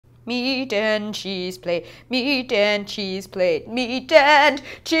Meat and cheese plate, meat and cheese plate, meat and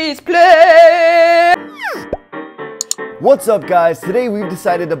cheese plate. What's up, guys? Today we've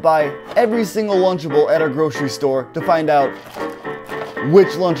decided to buy every single Lunchable at our grocery store to find out which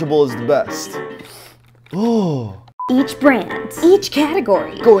Lunchable is the best. Oh. Each brand, each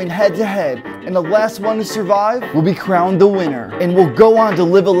category, going head to head, and the last one to survive will be crowned the winner and will go on to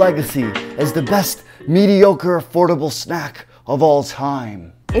live a legacy as the best mediocre affordable snack of all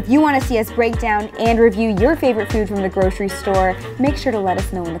time. If you want to see us break down and review your favorite food from the grocery store, make sure to let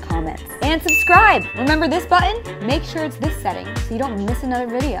us know in the comments. And subscribe! Remember this button? Make sure it's this setting so you don't miss another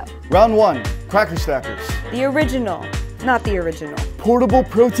video. Round 1, Cracker Stackers. The original, not the original. Portable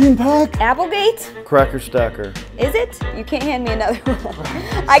protein pack? Applegate? Cracker Stacker. Is it? You can't hand me another one.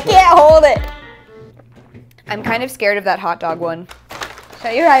 I can't hold it. I'm kind of scared of that hot dog one.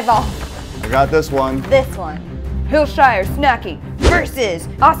 Shut your eyeball. I got this one. This one. Hillshire Snacking versus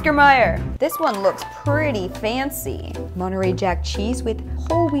Oscar Mayer. This one looks pretty fancy. Monterey Jack cheese with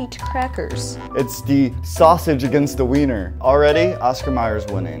whole wheat crackers. It's the sausage against the wiener. Already, Oscar Mayer's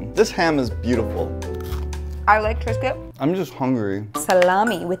winning. This ham is beautiful. I like Triscuit. I'm just hungry.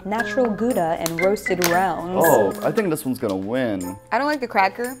 Salami with natural Gouda and roasted rounds. Oh, I think this one's gonna win. I don't like the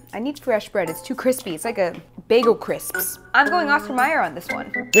cracker. I need fresh bread. It's too crispy. It's like a bagel crisps. I'm going Oscar Mayer on this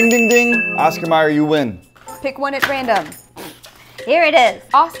one. Ding, ding, ding. Oscar Mayer, you win. Pick one at random. Here it is.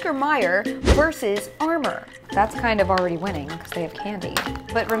 Oscar Mayer versus Armour. That's kind of already winning because they have candy.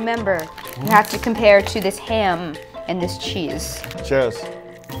 But remember, you have to compare to this ham and this cheese. Cheers.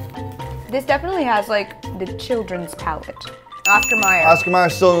 This definitely has like the children's palate. Oscar Mayer. Oscar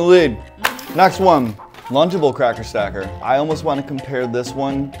Mayer's still in the lead. Next one, Lunchable Cracker Stacker. I almost want to compare this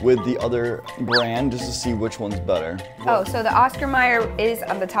one with the other brand just to see which one's better. Oh, so the Oscar Mayer is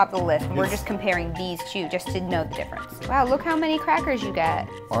on the top of the list. We're just comparing these two just to know the difference. Wow, look how many crackers you got.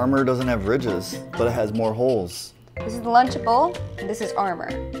 Armour doesn't have ridges, but it has more holes. This is the Lunchable, and this is Armour.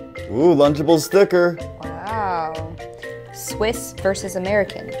 Ooh, Lunchable's thicker. Wow. Swiss versus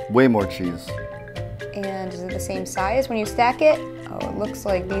American. Way more cheese. And is it the same size when you stack it? Oh, it looks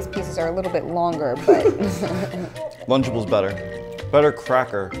like these pieces are a little bit longer, but... Lunchable's better. Better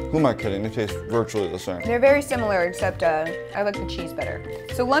cracker. Who am I kidding? They taste virtually the same. They're very similar, except I like the cheese better.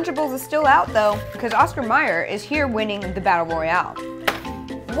 So Lunchables is still out though, because Oscar Mayer is here winning the Battle Royale.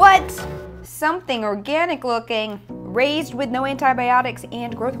 What? Something organic looking, raised with no antibiotics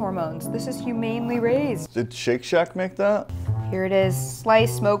and growth hormones. This is humanely raised. Did Shake Shack make that? Here it is,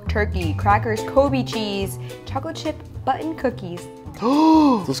 sliced smoked turkey, crackers, Kobe cheese, chocolate chip button cookies.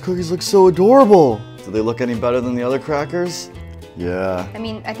 Oh, those cookies look so adorable. Do they look any better than the other crackers? Yeah. I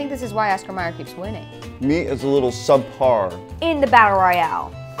mean, I think this is why Oscar Mayer keeps winning. Meat is a little subpar. In the Battle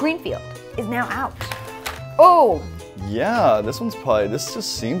Royale, Greenfield is now out. Oh! Yeah, this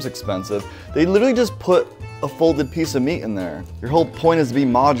just seems expensive. They literally just put a folded piece of meat in there. Your whole point is to be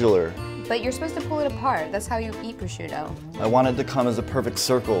modular. But you're supposed to pull it apart. That's how you eat prosciutto. I want it to come as a perfect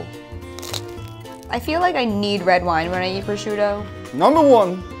circle. I feel like I need red wine when I eat prosciutto. Number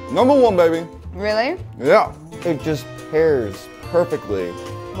one, baby. Really? Yeah, it just pairs perfectly.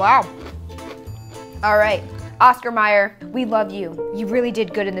 Wow. All right, Oscar Mayer, we love you. You really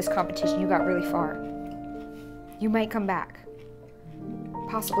did good in this competition. You got really far. You might come back.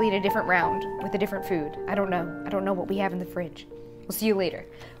 Possibly in a different round with a different food. I don't know. I don't know what we have in the fridge. We'll see you later.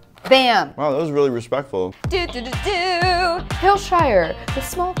 Bam! Wow, that was really respectful. Hillshire, the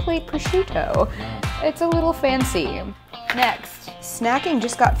small plate prosciutto. It's a little fancy. Next, snacking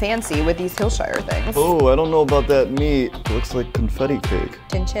just got fancy with these Hillshire things. Oh, I don't know about that meat. It looks like confetti cake.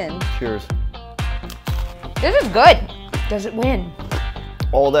 Chin chin. Cheers. This is good. Does it win?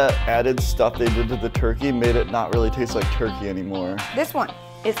 All that added stuff they did to the turkey made it not really taste like turkey anymore. This one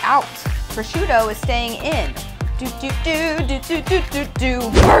is out. Prosciutto is staying in.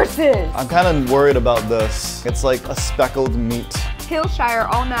 Versus. I'm kind of worried about this. It's like a speckled meat. Hillshire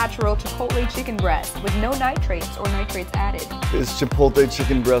all-natural Chipotle chicken breast with no nitrates or nitrates added. Is Chipotle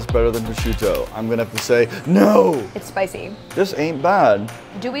chicken breast better than prosciutto? I'm gonna have to say no. It's spicy. This ain't bad.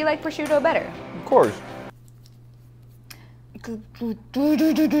 Do we like prosciutto better? Of course.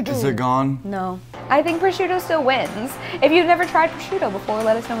 Is it gone? No. I think prosciutto still wins. If you've never tried prosciutto before,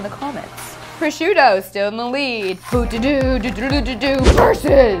 let us know in the comments. Prosciutto still in the lead.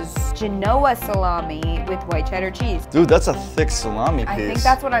 Versus Genoa salami with white cheddar cheese. Dude, that's a thick salami piece. I think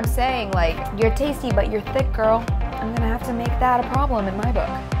that's what I'm saying. Like, you're tasty, but you're thick, girl. I'm gonna have to make that a problem in my book.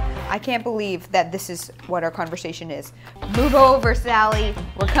 I can't believe that this is what our conversation is. Move over, Sally.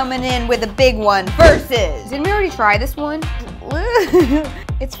 We're coming in with a big one. Versus. Didn't we already try this one?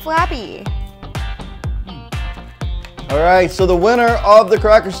 It's flappy. All right, so the winner of the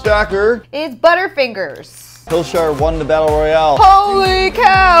Cracker Stacker, It's Butterfingers. Hillshire won the Battle Royale. Holy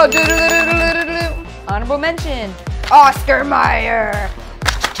cow! Honorable mention, Oscar Mayer.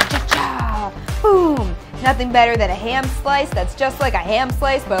 Boom! Nothing better than a ham slice that's just like a ham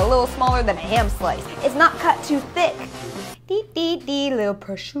slice, but a little smaller than a ham slice. It's not cut too thick. Dee dee dee, little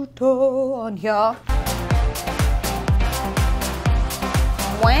prosciutto on ya.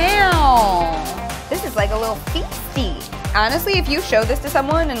 Wow! This is like a little feasty. Honestly, if you show this to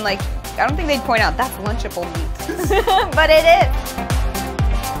someone and like, I don't think they'd point out that's Lunchable meat. But it is.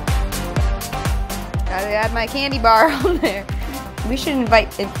 Gotta add my candy bar on there. We should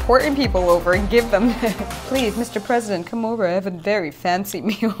invite important people over and give them this. Please, Mr. President, come over. I have a very fancy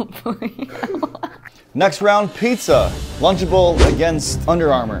meal for you. Next round, pizza. Lunchable against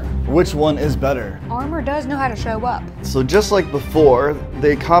Under Armour. Which one is better? Armour does know how to show up. So just like before,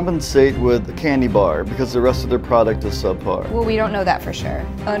 they compensate with a candy bar because the rest of their product is subpar. Well, we don't know that for sure.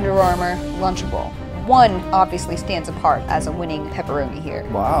 Under Armour, Lunchable. One obviously stands apart as a winning pepperoni here.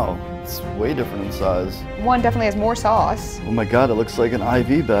 Wow, it's way different in size. One definitely has more sauce. Oh my god, it looks like an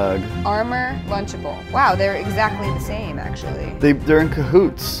IV bag. Armour, Lunchable. Wow, they're exactly the same actually. They're in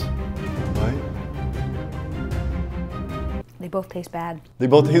cahoots, right? They both taste bad. They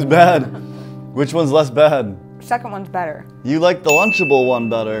both taste bad. Which one's less bad? Second one's better. You like the Lunchable one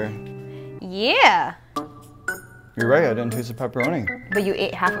better. Yeah. You're right, I didn't taste the pepperoni. But you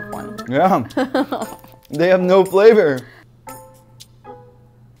ate half of one. Yeah. They have no flavor.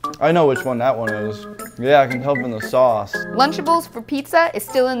 I know which one that one is. Yeah, I can tell from the sauce. Lunchables for pizza is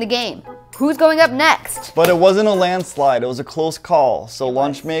still in the game. Who's going up next? But it wasn't a landslide, it was a close call. So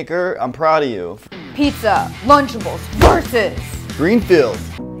Lunchmaker, I'm proud of you. Pizza, Lunchables versus Greenfield.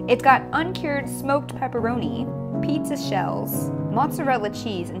 It's got uncured smoked pepperoni, pizza shells, mozzarella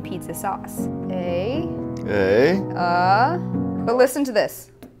cheese, and pizza sauce. Hey. But listen to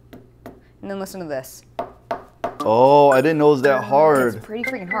this. And then listen to this. Oh, I didn't know it was that hard. It's pretty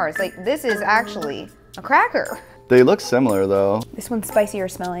freaking hard. It's like, this is actually a cracker. They look similar though. This one's spicier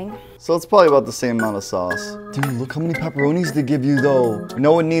smelling. So it's probably about the same amount of sauce. Dude, look how many pepperonis they give you though.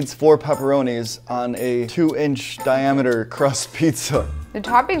 No one needs 4 pepperonis on a 2-inch diameter crust pizza. The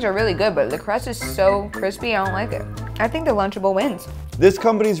toppings are really good, but the crust is so crispy, I don't like it. I think the Lunchable wins. This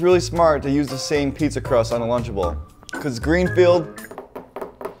company's really smart to use the same pizza crust on a Lunchable. Because Greenfield,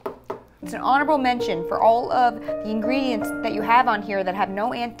 it's an honorable mention for all of the ingredients that you have on here that have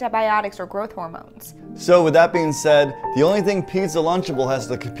no antibiotics or growth hormones. So with that being said, the only thing Pizza Lunchable has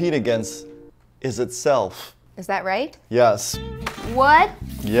to compete against is itself. Is that right? Yes. What?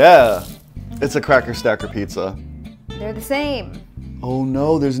 Yeah. It's a Cracker Stacker pizza. They're the same. Oh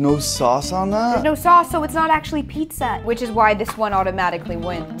no, there's no sauce on that? There's no sauce, so it's not actually pizza. Which is why this one automatically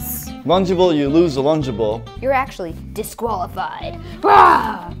wins. Lunchable, you lose the Lunchable. You're actually disqualified.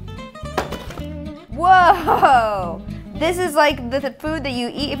 Ah! Whoa! This is like the food that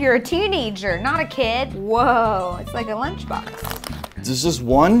you eat if you're a teenager, not a kid. Whoa, it's like a lunchbox. There's just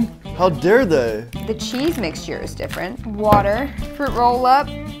one? How dare they? The cheese mixture is different. Water, fruit roll-up,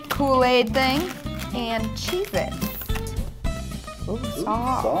 Kool-Aid thing, and Cheez-It. Ooh,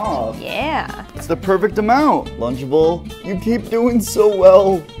 sauce. Sauce. Yeah. It's the perfect amount. Lunchable, you keep doing so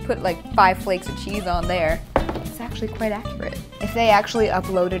well. Put like 5 flakes of cheese on there. It's actually quite accurate. If they actually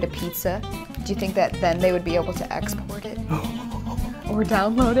uploaded a pizza, do you think that then they would be able to export it? Or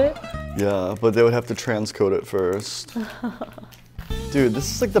download it? Yeah, but they would have to transcode it first. Dude,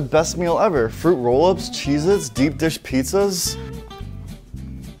 this is like the best meal ever. Fruit roll-ups, Cheez-Its, deep dish pizzas.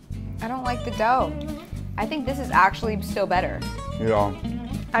 I don't like the dough. I think this is actually still better. Yeah.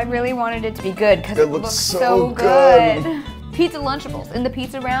 I really wanted it to be good because It it looks looks so so good. good. Pizza Lunchables in the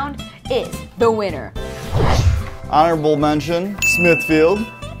pizza round is the winner. Honorable mention, Smithfield.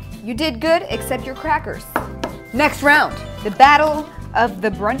 You did good, except your crackers. Next round, the Battle of the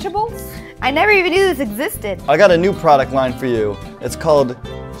Brunchables. I never even knew this existed. I got a new product line for you. It's called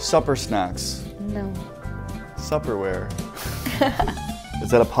Supper Snacks. No. Supperware. Is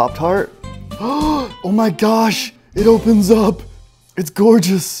that a Pop-Tart? Oh my gosh, it opens up. It's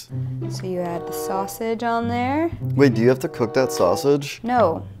gorgeous. So you add the sausage on there. Wait, do you have to cook that sausage?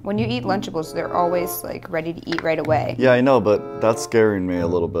 No, when you eat Lunchables, they're always like ready to eat right away. Yeah, I know, but that's scaring me a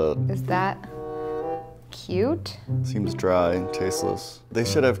little bit. Is that cute? Seems dry and tasteless. They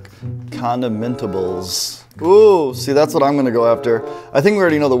should have condimentables. Ooh, see, that's what I'm gonna go after. I think we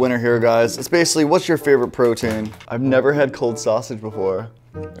already know the winner here, guys. It's basically, what's your favorite protein? I've never had cold sausage before.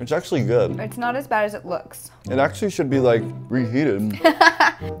 It's actually good. It's not as bad as it looks. It actually should be like reheated.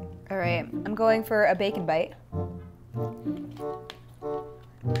 All right, I'm going for a bacon bite.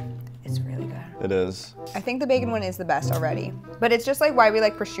 It's really good. It is. I think the bacon one is the best already. But it's just like why we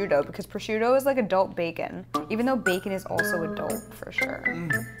like prosciutto, because prosciutto is like adult bacon. Even though bacon is also adult for sure.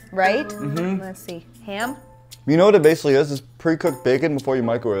 Right? Let's see. Ham? You know what it basically is? It's pre-cooked bacon before you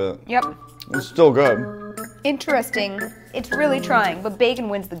microwave it. Yep. It's still good. Interesting. It's really trying, but bacon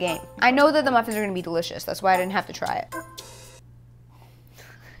wins the game. I know that the muffins are gonna be delicious. That's why I didn't have to try it.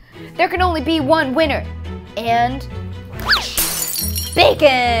 There can only be one winner. And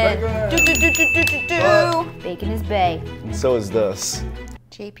bacon! Bacon is bae. And so is this.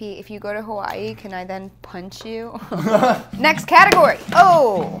 JP, if you go to Hawaii, can I then punch you? Next category.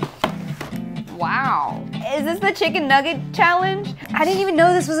 Oh! Wow. Is this the chicken nugget challenge? I didn't even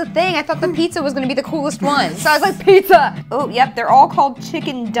know this was a thing. I thought the pizza was gonna be the coolest one. So I was like, pizza! Oh, yep, they're all called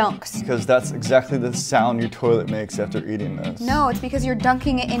chicken dunks. Because that's exactly the sound your toilet makes after eating this. No, it's because you're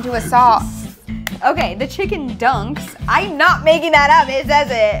dunking it into a sauce. Okay, the chicken dunks. I'm not making that up, it says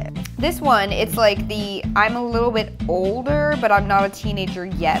it. This one, it's like the I'm a little bit older, but I'm not a teenager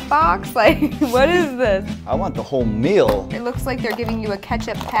yet box. Like, what is this? I want the whole meal. It looks like they're giving you a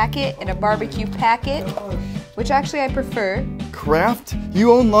ketchup packet and a barbecue packet, which actually I prefer. Kraft?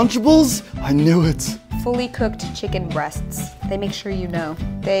 You own Lunchables? I knew it. Fully cooked chicken breasts. They make sure you know.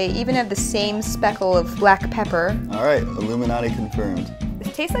 They even have the same speckle of black pepper. All right, Illuminati confirmed.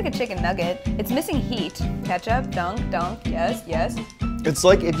 It tastes like a chicken nugget. It's missing heat. Ketchup, dunk, yes, yes. It's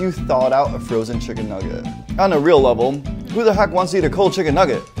like if you thawed out a frozen chicken nugget. On a real level, who the heck wants to eat a cold chicken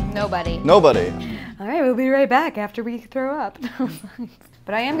nugget? Nobody. Nobody. All right, we'll be right back after we throw up.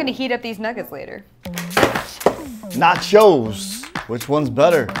 But I am gonna heat up these nuggets later. Nachos. Which one's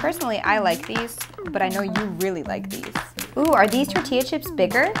better? Personally, I like these, but I know you really like these. Ooh, are these tortilla chips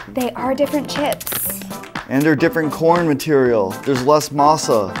bigger? They are different chips. And they're different corn material. There's less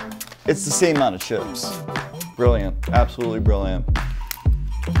masa. It's the same amount of chips. Brilliant. Absolutely brilliant.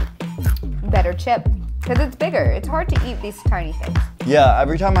 Better chip, because it's bigger. It's hard to eat these tiny things. Yeah,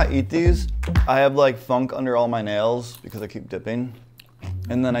 every time I eat these, I have like funk under all my nails because I keep dipping.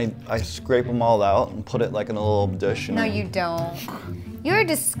 And then I scrape them all out and put it like in a little dish. No, you don't. You're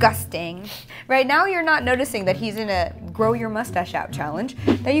disgusting. Right now, you're not noticing that he's in a Grow Your Mustache Out challenge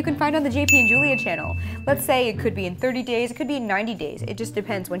that you can find on the JP and Julia channel. Let's say it could be in 30 days, it could be in 90 days. It just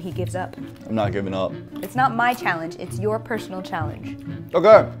depends when he gives up. I'm not giving up. It's not my challenge, it's your personal challenge.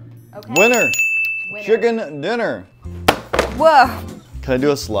 Okay. Winner. Winner. Chicken dinner. Whoa. Can I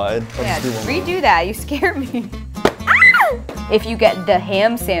do a slide? I'll Yeah, just do one more. redo that. You scare me. If you get the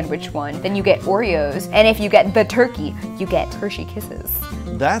ham sandwich one, then you get Oreos. And if you get the turkey, you get Hershey Kisses.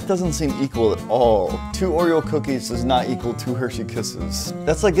 That doesn't seem equal at all. 2 Oreo cookies does not equal 2 Hershey Kisses.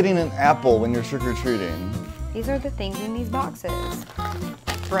 That's like getting an apple when you're trick-or-treating. These are the things in these boxes.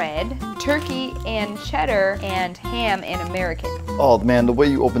 Bread, turkey and cheddar, and ham and American. Oh man, the way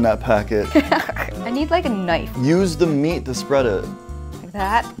you open that packet. I need like a knife. Use the meat to spread it. Like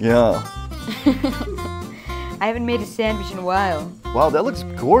that. Yeah. I haven't made a sandwich in a while. Wow, that looks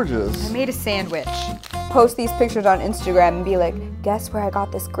gorgeous. I made a sandwich. Post these pictures on Instagram and be like, guess where I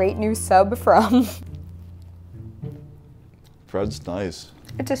got this great new sub from? Bread's nice.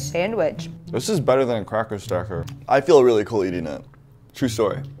 It's a sandwich. This is better than a cracker stacker. I feel really cool eating it. True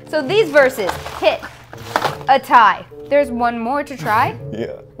story. So these verses hit a tie. There's one more to try.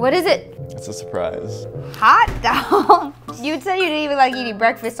 Yeah. What is it? It's a surprise. Hot dog. You said you didn't even like eating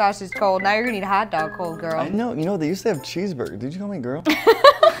breakfast sausage cold. Now you're gonna eat a hot dog cold, girl. I know, you know, they used to have cheeseburger. Did you call me girl?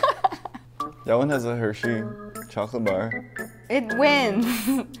 That one has a Hershey chocolate bar. It wins.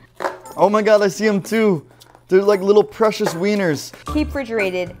 Oh my god, I see them too. They're like little precious wieners. Keep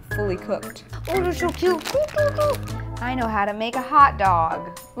refrigerated, fully cooked. Oh, they're so cute. I know how to make a hot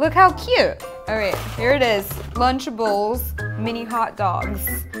dog. Look how cute. All right, here it is. Lunchables, mini hot dogs.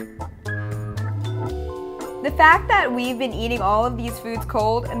 The fact that we've been eating all of these foods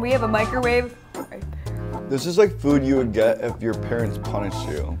cold and we have a microwave. This is like food you would get if your parents punished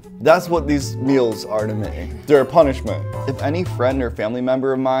you. That's what these meals are to me. They're a punishment. If any friend or family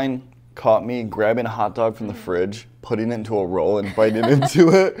member of mine caught me grabbing a hot dog from the fridge, putting it into a roll and biting into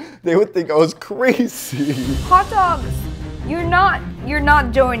it, they would think I was crazy. Hot dogs, you're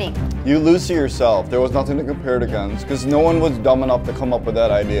not joining. You lose to yourself. There was nothing to compare it against because no one was dumb enough to come up with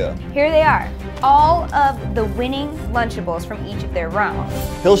that idea. Here they are, all of the winning Lunchables from each of their rounds.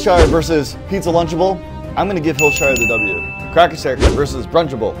 Hillshire versus Pizza Lunchable. I'm gonna give Hillshire the W. Cracker Stacker versus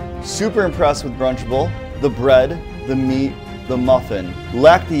Brunchable. Super impressed with Brunchable. The bread, the meat, the muffin.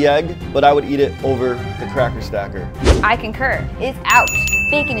 Lack the egg, but I would eat it over the Cracker Stacker. I concur. It's out.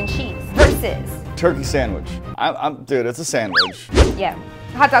 Bacon and cheese versus. Turkey sandwich. Dude, it's a sandwich. Yeah,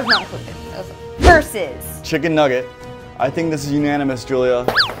 hot dog's not included. Versus. Chicken nugget. I think this is unanimous, Julia.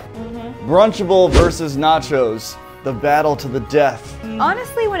 Brunchable versus nachos. The battle to the death.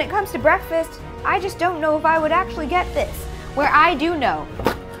 Honestly, when it comes to breakfast, I just don't know if I would actually get this. Where I do know.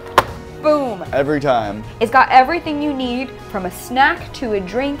 Boom. Every time. It's got everything you need, from a snack to a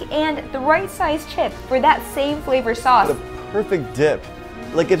drink, and the right size chip for that same flavor sauce. The perfect dip.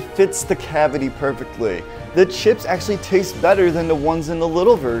 Like, it fits the cavity perfectly. The chips actually taste better than the ones in the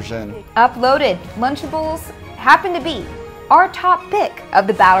little version. Uploaded Lunchables happen to be our top pick of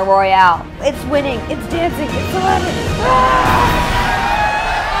the Battle Royale. It's winning, it's dancing, it's 11. Ah!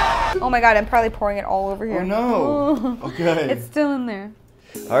 Oh my god, I'm probably pouring it all over here. Oh no. Okay. It's still in there.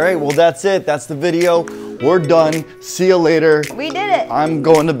 All right, well that's it. That's the video. We're done. See you later. We did it. I'm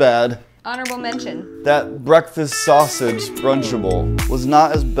going to bed. Honorable mention. That breakfast sausage Brunchable was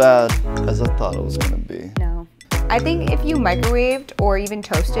not as bad as I thought it was gonna be. No. I think if you microwaved or even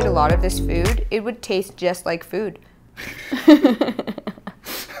toasted a lot of this food, it would taste just like food.